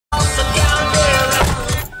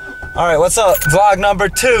Alright, what's up? Vlog number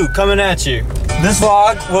 2 coming at you. This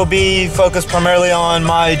vlog will be focused primarily on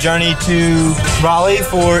my journey to Raleigh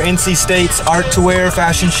for NC State's Art to Wear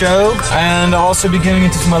fashion show, and I'll also be getting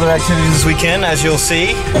into some other activities this weekend, as you'll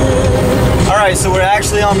see. Alright, so we're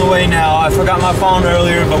actually on the way now. I forgot my phone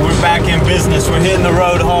earlier, but we're back in business. We're hitting the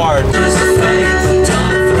road hard.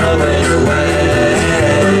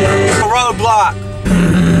 Roadblock.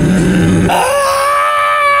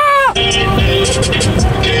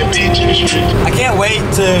 I can't wait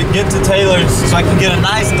to get to Taylor's so I can get a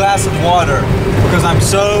nice glass of water because I'm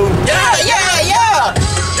so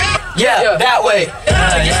yeah, that way.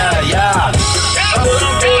 Yeah.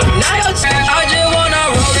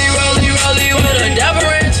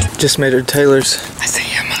 Just made her Taylor's. I see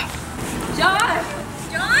him. John?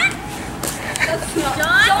 That's not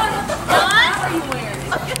John? What are you wearing?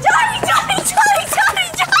 Johnny!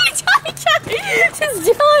 It's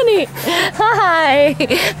Johnny! Hi!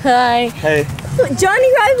 Hey. Johnny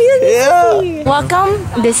Ravi, Yeah! Welcome.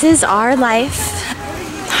 This is our life.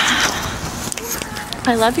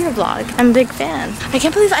 I love your vlog. I'm a big fan. I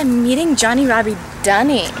can't believe I'm meeting Johnny Ravi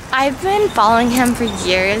Dunny. I've been following him for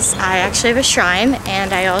years. I actually have a shrine,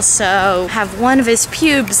 and I also have one of his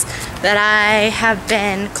pubes that I have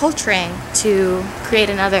been culturing to create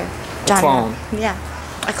another Johnny. Clone. Yeah,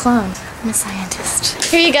 a clone. I'm a scientist.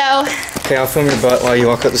 Here you go. Okay, I'll film your butt while you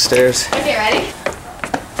walk up the stairs. Okay, ready?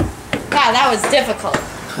 Wow, that was difficult.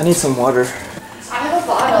 I need some water. I have a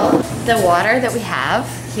bottle. The water that we have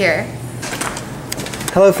here.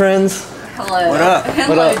 Hello, friends. Hello. What up?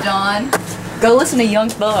 Hello, What up? John. Go listen to Young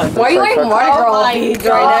Thug. Why are you wearing Mardi Oh Gras my beads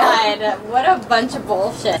god, right what a bunch of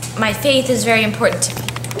bullshit. My faith is very important to me.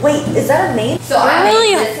 Wait, is that a name? So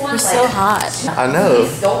We're so hot. I know.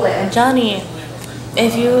 Stole it. Johnny,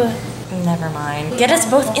 if you... Never mind. Get us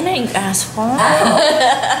both in it, you asshole.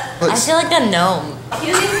 I feel like a gnome.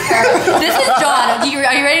 This is John. Are you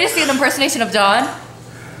ready to see an impersonation of John?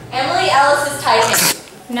 Emily Ellis is typing.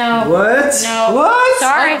 No. What? No. What?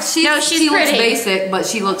 Sorry. She no, she's looks pretty. basic, but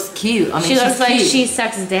she looks cute. I mean, She looks like cute. she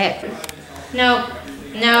sucks dick. No. What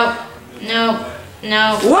the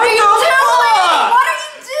What fuck? are you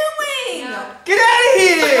doing? Get out of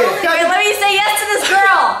here! Wait, let me say yes to this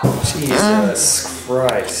girl. Jesus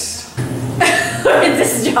Christ.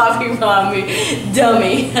 This job you bought me,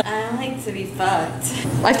 dummy. I like to be fucked.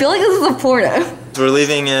 I feel like this is a porno. We're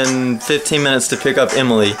leaving in 15 minutes to pick up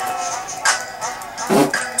Emily.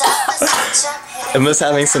 Emma's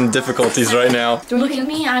having some difficulties right now. Look at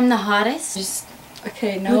me, I'm the hottest. Just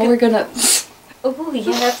Okay, now we're gonna. ooh,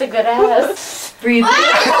 yeah, that's a good ass. Breathe.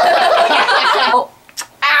 Oh,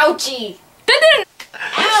 ouchie!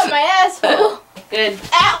 Ow, my asshole. Good.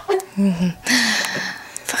 Ow.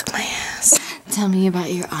 Fuck my ass. Tell me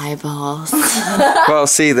about your eyeballs. Well,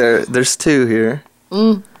 see, there's 2 here.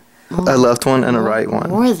 A left one and a right one.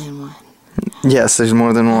 More than one. Yes, there's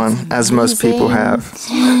more than one, as most people have.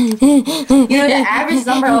 You know, the average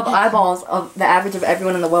number of eyeballs of the average of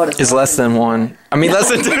everyone in the world Is less than 1. I mean, less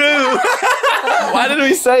than 2! Why did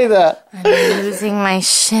we say that? I'm losing my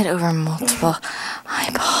shit over multiple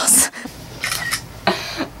eyeballs.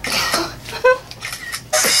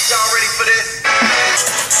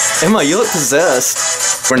 Emma, you look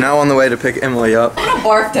possessed. We're now on the way to pick Emily up. I'm gonna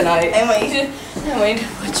barf tonight. I'm waiting to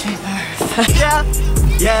watch me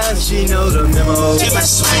barf. Yeah, she knows the memo.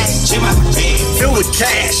 Filled with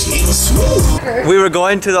cash. We were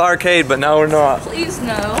going to the arcade, but now we're not. Please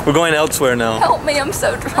no. We're going elsewhere now. Help me, I'm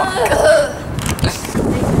so drunk.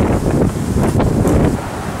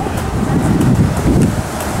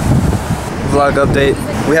 Vlog update.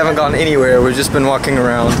 We haven't gone anywhere. We've just been walking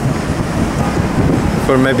around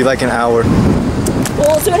for maybe like an hour.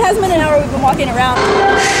 Well, so it hasn't been an hour we've been walking around.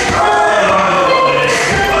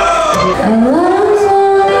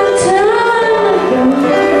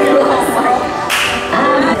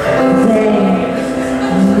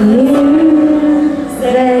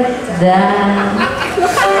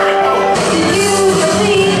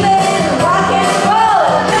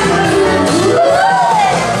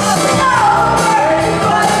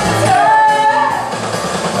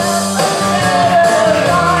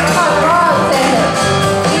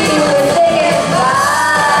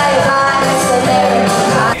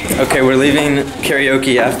 Okay, we're leaving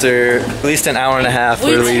karaoke after at least an hour and a half.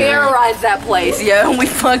 We We're leaving. terrorized that place, yo. We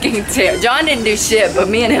fucking John didn't do shit, but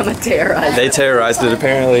me and him terrorized. They terrorized it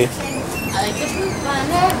apparently. I like to poop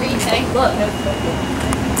on everything. Look.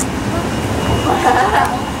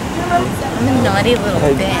 I'm a naughty little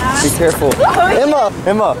bitch. Be careful.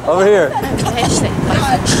 Emma, over here.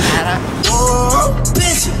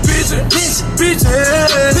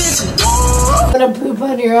 I'm gonna poop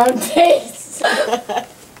on your own face.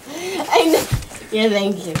 I know. Yeah,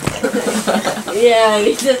 thank you. Yeah, I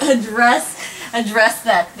need to address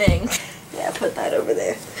that thing. Yeah, put that over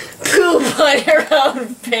there. Poop on your own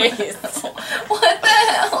face. What the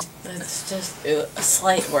hell? That's just a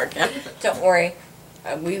slight workout. Don't worry,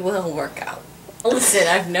 we will work out. Listen,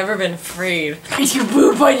 I've never been afraid. You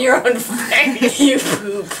poop on your own face. You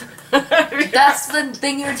poop. That's the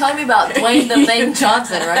thing you were telling me about, Dwayne the Thing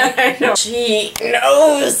Johnson, right? She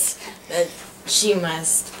knows that she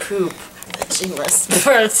must poop. That she must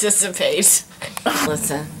participate.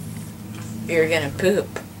 Listen, you're gonna poop,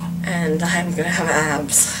 and I'm gonna have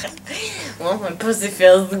abs. Well, my pussy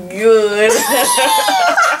feels good.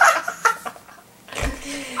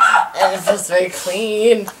 And it feels very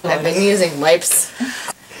clean. I've been using wipes.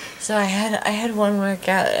 So I had one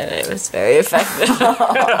workout and it was very effective.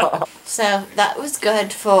 So that was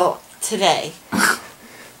good for today.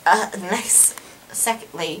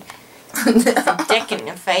 Secondly, a dick in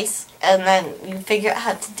your face, and then you figure out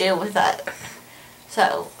how to deal with that.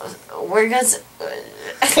 So we're gonna.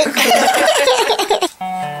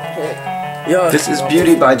 This is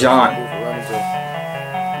Beauty by John.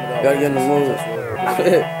 Gotta get in the mood.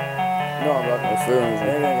 No, I'm not feeling it.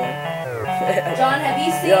 John, have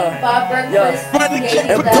you seen Bob Bergquist? What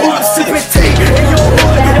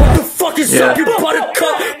the fuck is up, you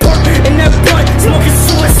buttercup? In that butt, smoking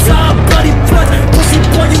suicide, bloody blood. Pussy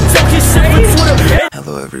boy, you talking shit on Twitter.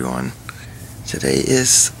 Hello everyone. Today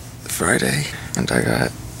is Friday and I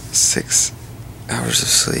got 6 hours of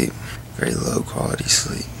sleep. Very low quality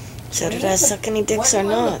sleep. So did I suck any dicks or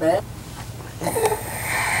not?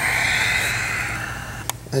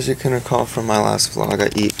 As you can recall from my last vlog, I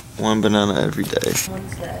eat 1 banana every day.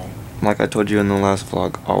 Like I told you in the last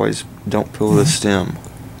vlog, always don't pull the stem.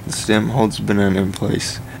 The stem holds the banana in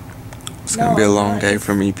place. It's gonna be a long day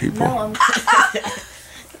for me, people. I'm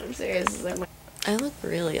serious. I look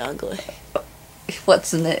really ugly.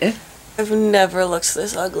 What's new? I've never looked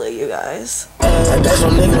this ugly, you guys. That's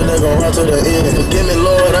some niggas that gon' ride to the end. Forgive me,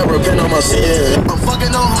 Lord, I repent on my sin. I'm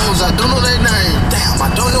fucking on hoes, I don't know their name. Damn, I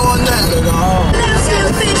don't know her name.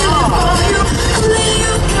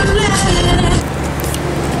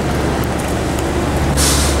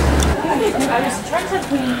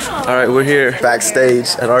 Alright, we're here backstage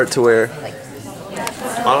at Art to Wear.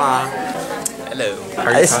 Hola. Hello.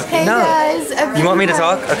 Are you talking? Hey guys, You want me to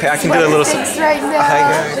talk? Okay, I can do a little. right now. Hi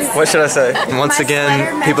guys. What should I say? Once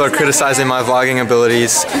again, people are criticizing my vlogging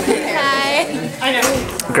abilities. Hi.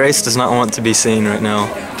 Grace does not want to be seen right now.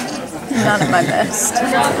 Not at my best.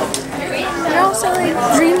 You're also like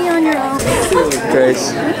dreamy on your own.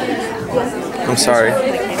 Grace. I'm sorry.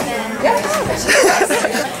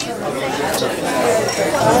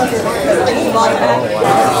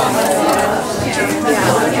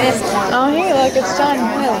 Oh, hey, look, it's done.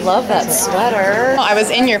 I love that sweater. I was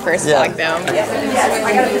in your first vlog, though.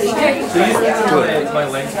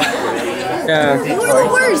 Yeah. You are the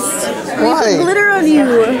worst. Why? Glitter on you.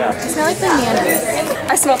 I smell like bananas.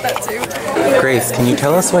 I smelled that too. Grace, can you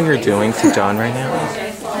tell us what you're doing to John right now?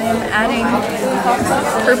 I'm adding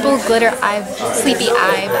purple glitter sleepy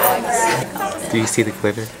eye bags. Do you see the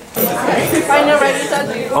glitter?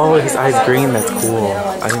 Oh, his eye's green. That's cool.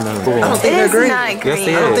 I didn't know. Cool. I don't think they're green. Not green. Yes,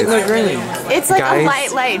 they I don't think is. they're green. It's like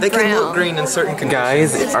Guys, a light They brown. can look green in certain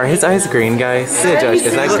conditions. Guys, are his eyes green, guys? See, Judge,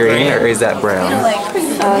 is that green or is that brown?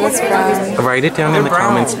 That's brown. Write it down in the brown.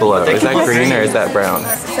 comments below. Is that green or is that brown?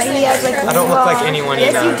 So he has like I don't look like anyone you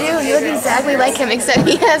Yes, know. you do. You look exactly like him, except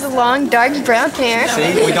he has long, dark brown hair.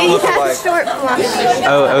 See? We don't look He alike. has short blonde.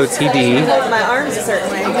 Oh, OTD. My arms a certain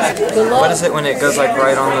way. What is it when it goes like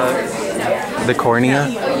right on The cornea.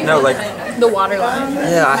 No, like. The waterline.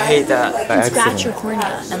 Yeah, I hate that. Scratch your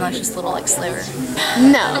cornea, and that's just a little like sliver.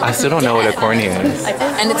 No. I still don't know what a cornea is.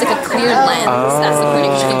 And it's like a clear lens. That's the point.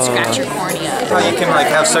 You can scratch your cornea. Oh, you can like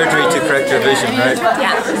have surgery to correct your vision, right?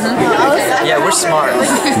 Yeah. Yeah, we're smart.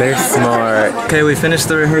 They're smart. Okay, we finished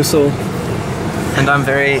the rehearsal, and I'm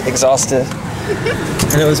very exhausted.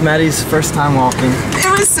 And it was Maddie's first time walking.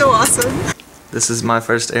 It was so awesome. This is my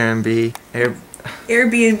first AirBNB.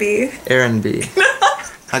 AirBNB. AirBNB.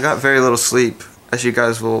 I got very little sleep, as you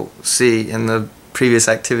guys will see in the previous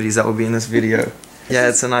activities that will be in this video. Yeah,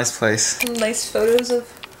 it's a nice place. Nice photos of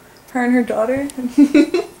her and her daughter.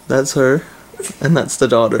 That's her, and that's the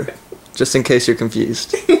daughter, just in case you're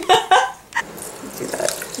confused.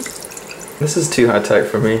 This is too high tech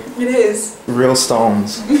for me. It is. Real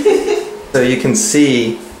stones. So you can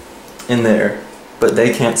see in there, but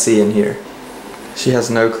they can't see in here. She has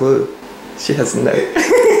no clue. She has no...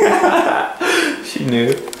 She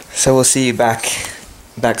knew. So we'll see you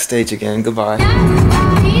backstage again. Goodbye.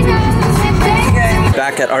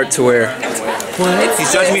 Back at Art to Wear.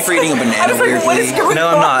 He's judging me for eating a banana weirdly. No,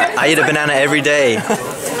 I'm not. I eat a banana every day.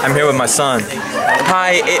 I'm here with my son.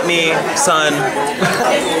 Hi, it me, son.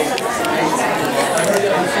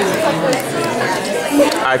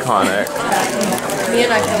 Iconic.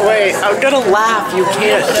 Wait, I'm gonna laugh. You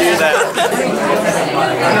can't do that.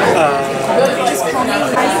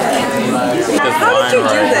 How did you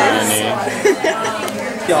do this?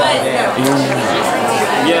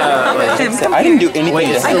 I didn't do anything.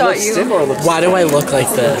 Wait, I got you. why do I look like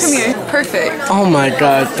this? Come here. Perfect. Oh my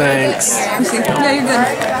god, thanks. Yeah, you're good.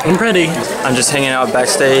 I'm pretty. I'm just hanging out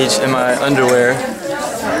backstage in my underwear.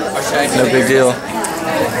 No big deal.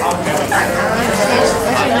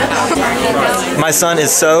 My son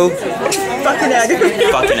is so Fucking aggravated.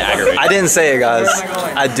 Fucking aggravated. I didn't say it, guys.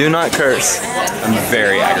 I do not curse. I'm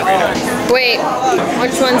very aggravated. Wait,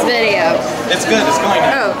 which one's video? It's good. It's going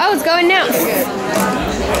now. Oh, it's going now.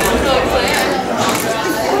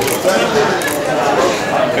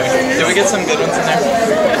 Okay. Did we get some good ones in there?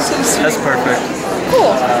 That's perfect.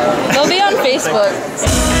 Cool. They'll be on Facebook.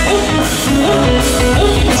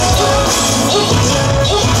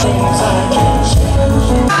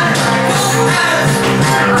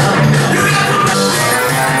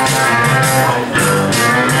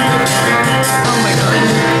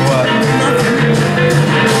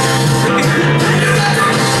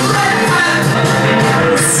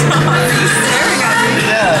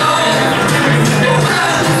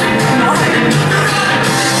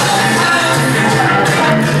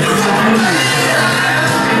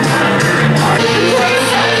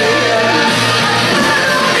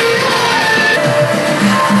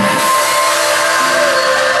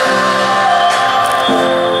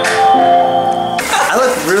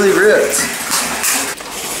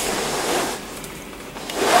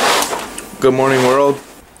 Good morning, world.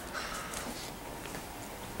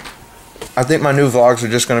 I think my new vlogs are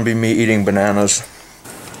just gonna be me eating bananas.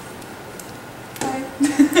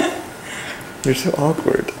 You're so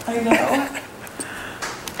awkward. I know.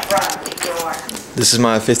 This is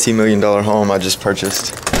my $15 million home I just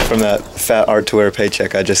purchased from that fat art to wear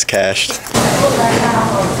paycheck I just cashed.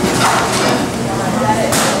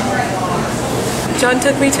 John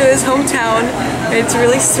took me to his hometown. It's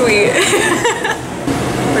really sweet.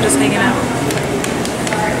 We're just hanging out.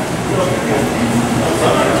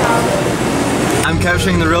 I'm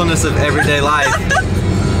capturing the realness of everyday life.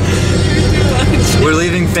 We're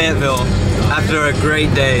leaving Fayetteville after a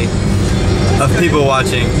great day of people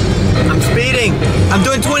watching. I'm speeding! I'm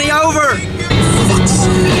doing 20 over!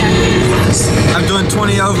 I'm doing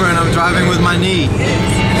 20 over and I'm driving with my knee.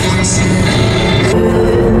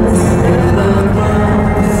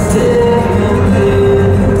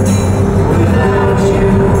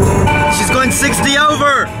 She's going 60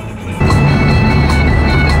 over!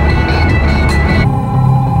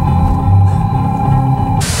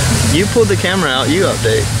 You pulled the camera out, you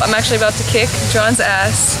update. I'm actually about to kick John's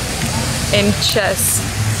ass in chess.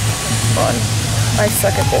 Hold on. I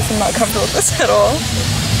suck at this. I'm not comfortable with this at all.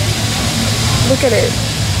 Look at it.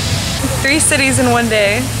 3 cities in one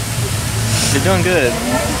day. You're doing good.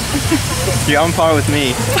 You're on par with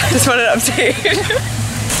me. Just wanted an update.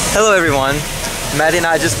 Hello everyone. Maddie and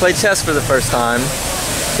I just played chess for the first time.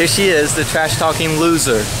 Here she is, the trash-talking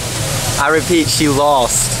loser. I repeat, she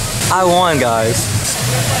lost. I won, guys.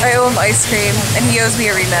 I owe him ice cream, and he owes me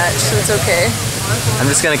a rematch, so it's okay. I'm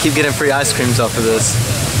just gonna keep getting free ice creams off of this.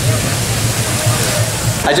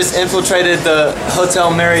 I just infiltrated the Hotel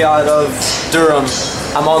Marriott of Durham.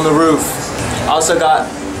 I'm on the roof. I also got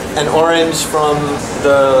an orange from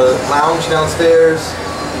the lounge downstairs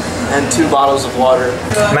and 2 bottles of water.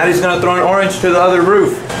 Maddie's gonna throw an orange to the other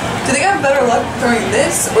roof. Do you think I have better luck throwing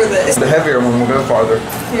this or this? The heavier one will go farther.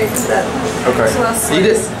 Here, eat that. Okay. So that's Eat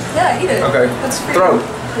it? Yeah, eat it. Okay. That's free. Throw.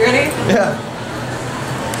 You ready? Yeah.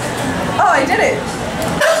 Oh, I did it.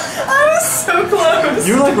 I was so close.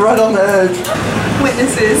 You're like right on the edge.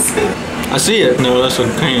 Witnesses. I see it. No, that's a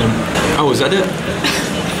can. Oh, is that it?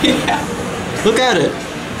 Yeah. Look at it.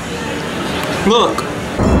 Look.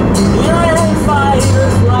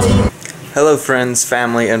 Hello friends,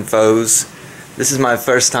 family, and foes. This is my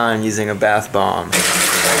first time using a bath bomb.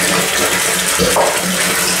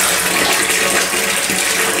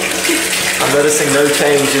 I'm noticing no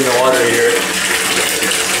change in the water here.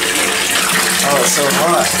 Oh, it's so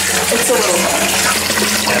hot. It's a little hot.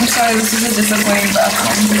 I'm sorry, this is a disappointing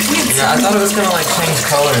bathroom. Yeah, I thought it was gonna like change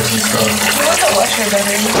colors and stuff. I want the washer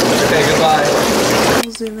better. Okay, goodbye.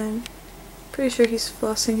 I'll zoom in. Pretty sure he's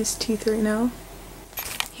flossing his teeth right now.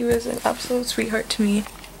 He was an absolute sweetheart to me.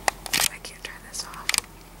 I can't turn this off.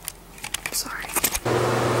 I'm sorry.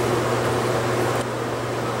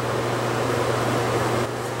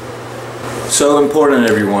 So important,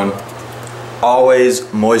 everyone. Always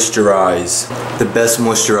moisturize. The best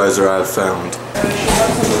moisturizer I've found.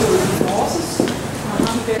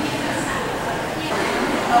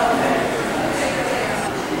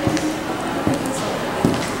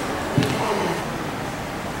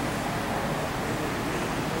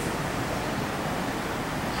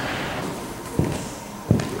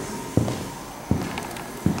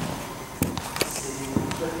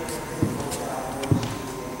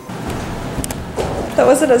 That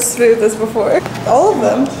wasn't as smooth as before. All of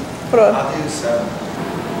them. Hold on. I'll do 7.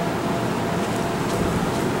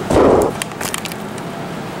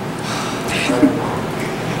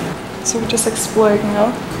 So we're just exploring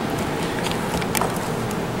now.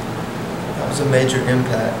 That was a major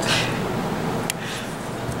impact.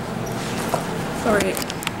 Sorry.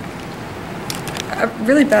 I'm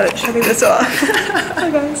really bad at shutting this off. Hi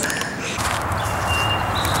guys.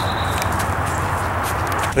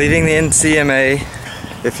 Leaving the NCMA.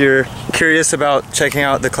 If you're curious about checking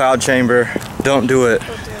out the cloud chamber, don't do it.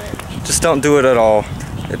 Don't do it. Just don't do it at all.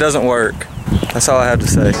 It doesn't work. That's all I have to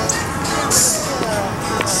say.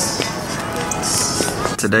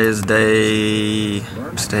 Today is day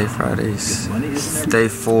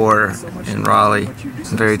 4 in Raleigh.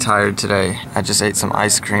 I'm very tired today. I just ate some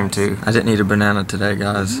ice cream too. I didn't eat a banana today,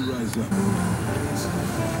 guys.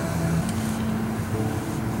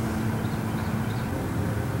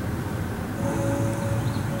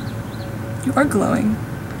 You are glowing.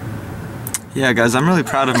 Yeah, guys, I'm really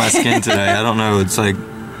proud of my skin today. I don't know, it's like...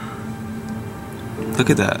 Look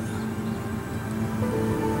at that.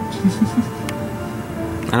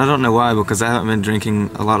 And I don't know why, because I haven't been drinking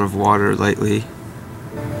a lot of water lately.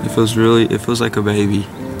 It feels like a baby.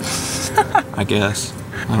 I guess.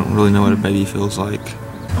 I don't really know what a baby feels like.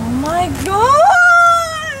 Oh my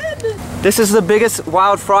god! This is the biggest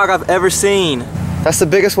wild frog I've ever seen. That's the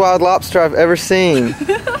biggest wild lobster I've ever seen.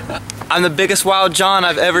 I'm the biggest wild John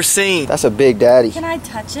I've ever seen. That's a big daddy. Can I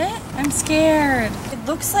touch it? I'm scared. It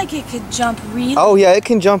looks like it could jump really. Oh yeah, it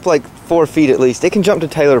can jump like 4 feet at least. It can jump to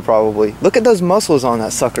Taylor probably. Look at those muscles on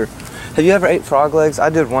that sucker. Have you ever ate frog legs? I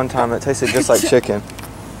did one time. It tasted just like chicken.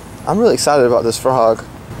 I'm really excited about this frog.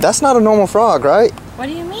 That's not a normal frog, right? What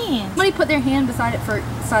do you mean? Somebody put their hand beside it for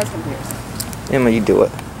size comparison. Emma, you do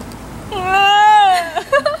it.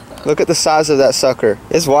 Look at the size of that sucker.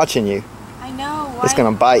 It's watching you. I know. It's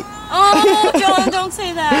gonna bite. Oh, John, don't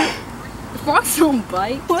say that. Frogs don't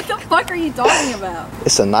bite. What the fuck are you talking about?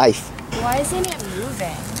 It's a knife. Why isn't it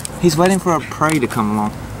moving? He's waiting for a prey to come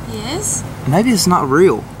along. He is? Maybe it's not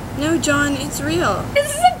real. No, John, it's real.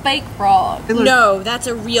 This is a fake frog. No, that's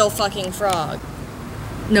a real fucking frog.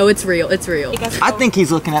 No, it's real. It's real. I think he's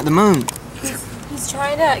looking at the moon. He's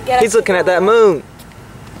trying to get. He's looking at that moon.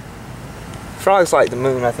 Frogs like the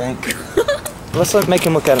moon, I think. Let's make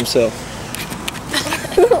him look at himself.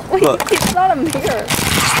 Wait, Look. it's not a mirror.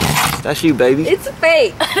 That's you, baby. It's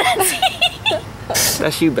fake.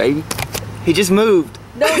 That's you, baby. He just moved.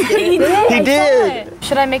 No, he did. He did.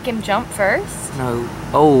 Should I make him jump first? No.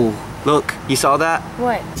 Oh, look. You saw that?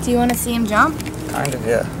 What? Do you want to see him jump? Kind of,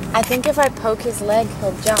 yeah. I think if I poke his leg,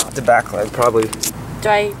 he'll jump. The back leg, probably. Do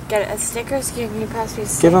I get a stick or can you pass me a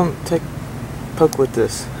stick? Give him, poke with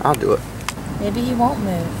this. I'll do it. Maybe he won't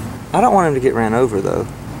move. I don't want him to get ran over, though.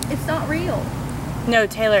 It's not real. No,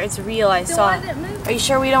 Taylor, it's real. I So saw why it. did it move? Are you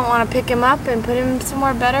sure we don't want to pick him up and put him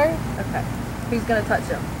somewhere better? Okay. Who's gonna touch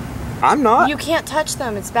him? I'm not. You can't touch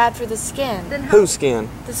them. It's bad for the skin. Then how? Whose skin?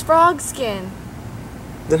 This frog skin.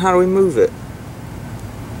 Then how do we move it?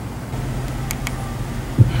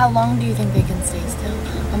 How long do you think they can stay still?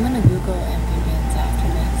 I'm gonna Google amphibians after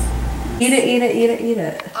this. Eat it, eat it, eat it, eat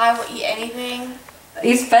it. I will eat anything.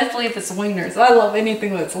 Especially if it's wieners. I love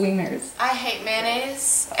anything that's wieners. I hate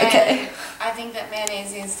mayonnaise. Okay. And I think that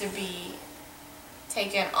mayonnaise needs to be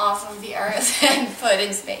taken off of the earth and put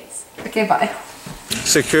in space. Okay, bye.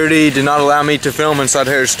 Security did not allow me to film inside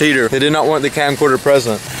Harris Teeter. They did not want the camcorder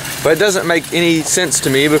present. But it doesn't make any sense to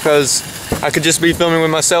me because I could just be filming with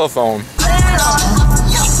my cell phone.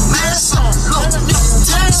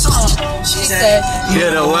 She said, You're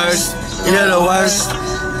the worst, you're the worst.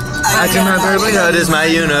 I cannot but is my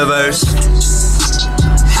universe.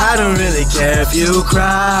 I don't really care if you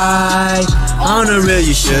cry. On the real,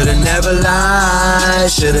 you should've never lied.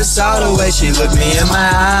 Should've saw the way she looked me in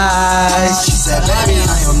my eyes. She said, baby,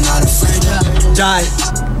 I am not afraid to die.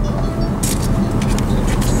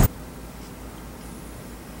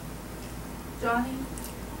 Johnny?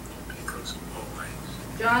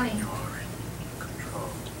 Johnny?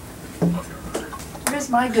 Where's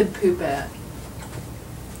my good poop at?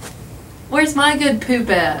 Where's my good poop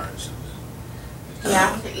at? You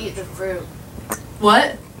have to eat the fruit.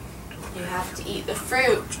 What? You have to eat the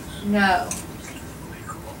fruit. No.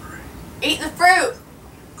 Eat the fruit.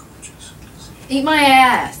 Eat my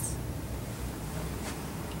ass.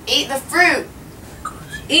 Eat the fruit.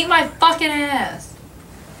 Eat my fucking ass.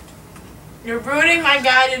 You're ruining my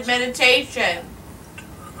guided meditation.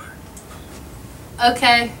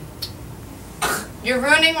 Okay. You're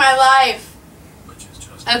ruining my life.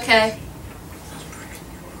 Okay.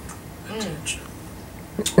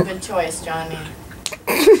 Good choice, Johnny.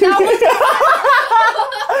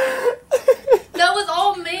 That was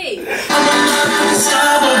all me.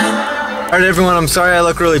 Alright everyone, I'm sorry I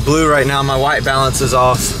look really blue right now. My white balance is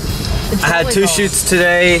off. I had 2 shoots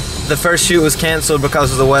today. The first shoot was canceled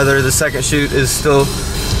because of the weather. The second shoot is still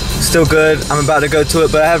good. I'm about to go to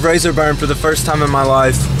it, but I have razor burn for the first time in my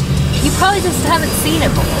life. You probably just haven't seen it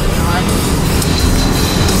before, John.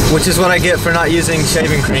 Which is what I get for not using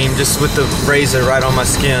shaving cream, just with the razor right on my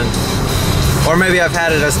skin. Or maybe I've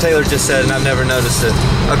had it, as Taylor just said, and I've never noticed it.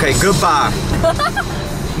 Okay, goodbye.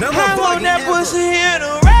 No more vlogging ever.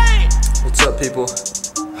 What's up, people?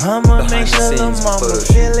 I'ma make sure the mama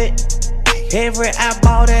feel it. Every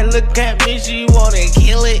eyeball that look at me, she wanna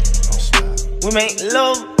kill it. We make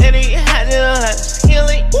love and it had to heal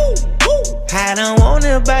it. I don't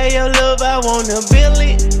wanna buy your love, I wanna build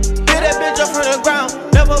it. Build that bitch up from the ground,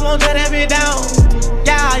 never won't tear that bitch down.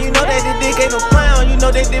 Yeah, you know that the dick ain't no clown, you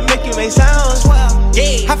know that they make you make sounds.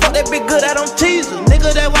 Yeah, I fuck that bitch good, I don't tease her.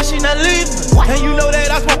 Nigga, that why she not leaving. And you know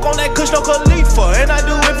that I smoke on that kush, no Khalifa. And I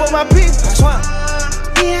do it for my people.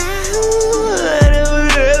 Yeah, I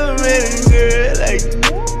never met a girl like you.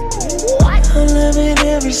 I'm loving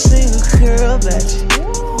every single girl about you.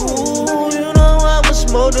 Ooh, you know I'ma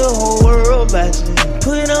smoke the whole world about you.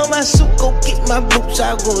 Put on my suit, go get my boots,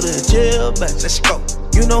 I go to jail about you. Let's go.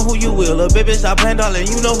 You know who you will, baby, stop playing darling.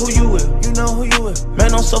 You know who you will, you know who you will.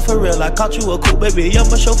 Man, I'm so for real, I caught you a cool baby,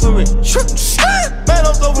 I'm a show for real. Man,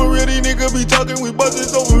 I'm so for real, these niggas be talking, we bustin'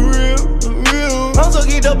 so for real, for real. I'm so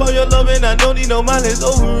geeked up on your love and I don't need no money,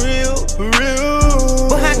 so for real, for real.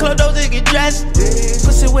 Behind closed doors, they get dressed.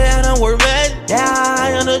 Pussy where I don't work mad. Yeah,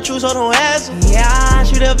 I am the truth, so don't ask me. Yeah, I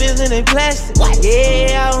shoot up in they plastic.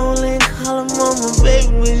 Yeah, I only call him mama,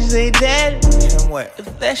 baby, when you say daddy. And what?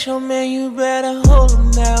 If that's your man, you better hold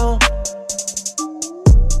him down.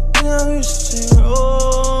 I used to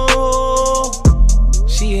roll.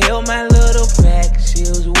 She held my little back, she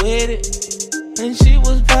was with it. And she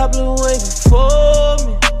was popular way before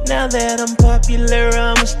me. Now that I'm popular,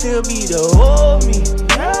 I'ma still be the homie.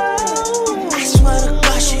 I swear to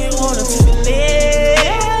God, she wanna feel it.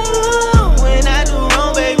 When I do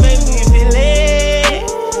wrong, babe, make me feel it.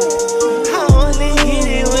 I only hit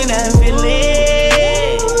it when I feel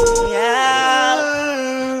it. Yeah.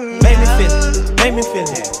 Make me feel it, make me feel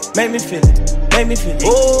it, make me feel it, make me feel it.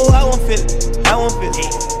 Oh, I won't feel it, I won't feel it,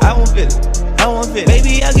 I won't feel it, I won't feel it.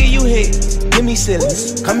 Baby, I'll give you head, give me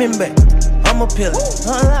silence, coming back. I'm a pillar,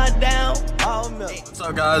 unlocked down, all milk. What's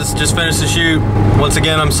up guys, just finished the shoot. Once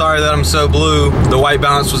again, I'm sorry that I'm so blue. The white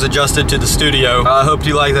balance was adjusted to the studio. I hope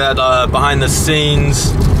you like that behind the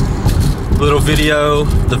scenes little video.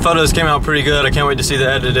 The photos came out pretty good. I can't wait to see the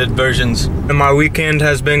edited versions. And my weekend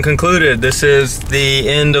has been concluded. This is the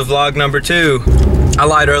end of vlog number 2. I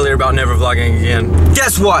lied earlier about never vlogging again.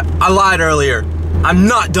 Guess what? I lied earlier. I'm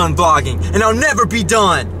not done vlogging, and I'll never be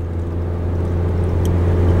done.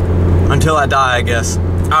 Until I die, I guess.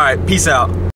 All right, peace out.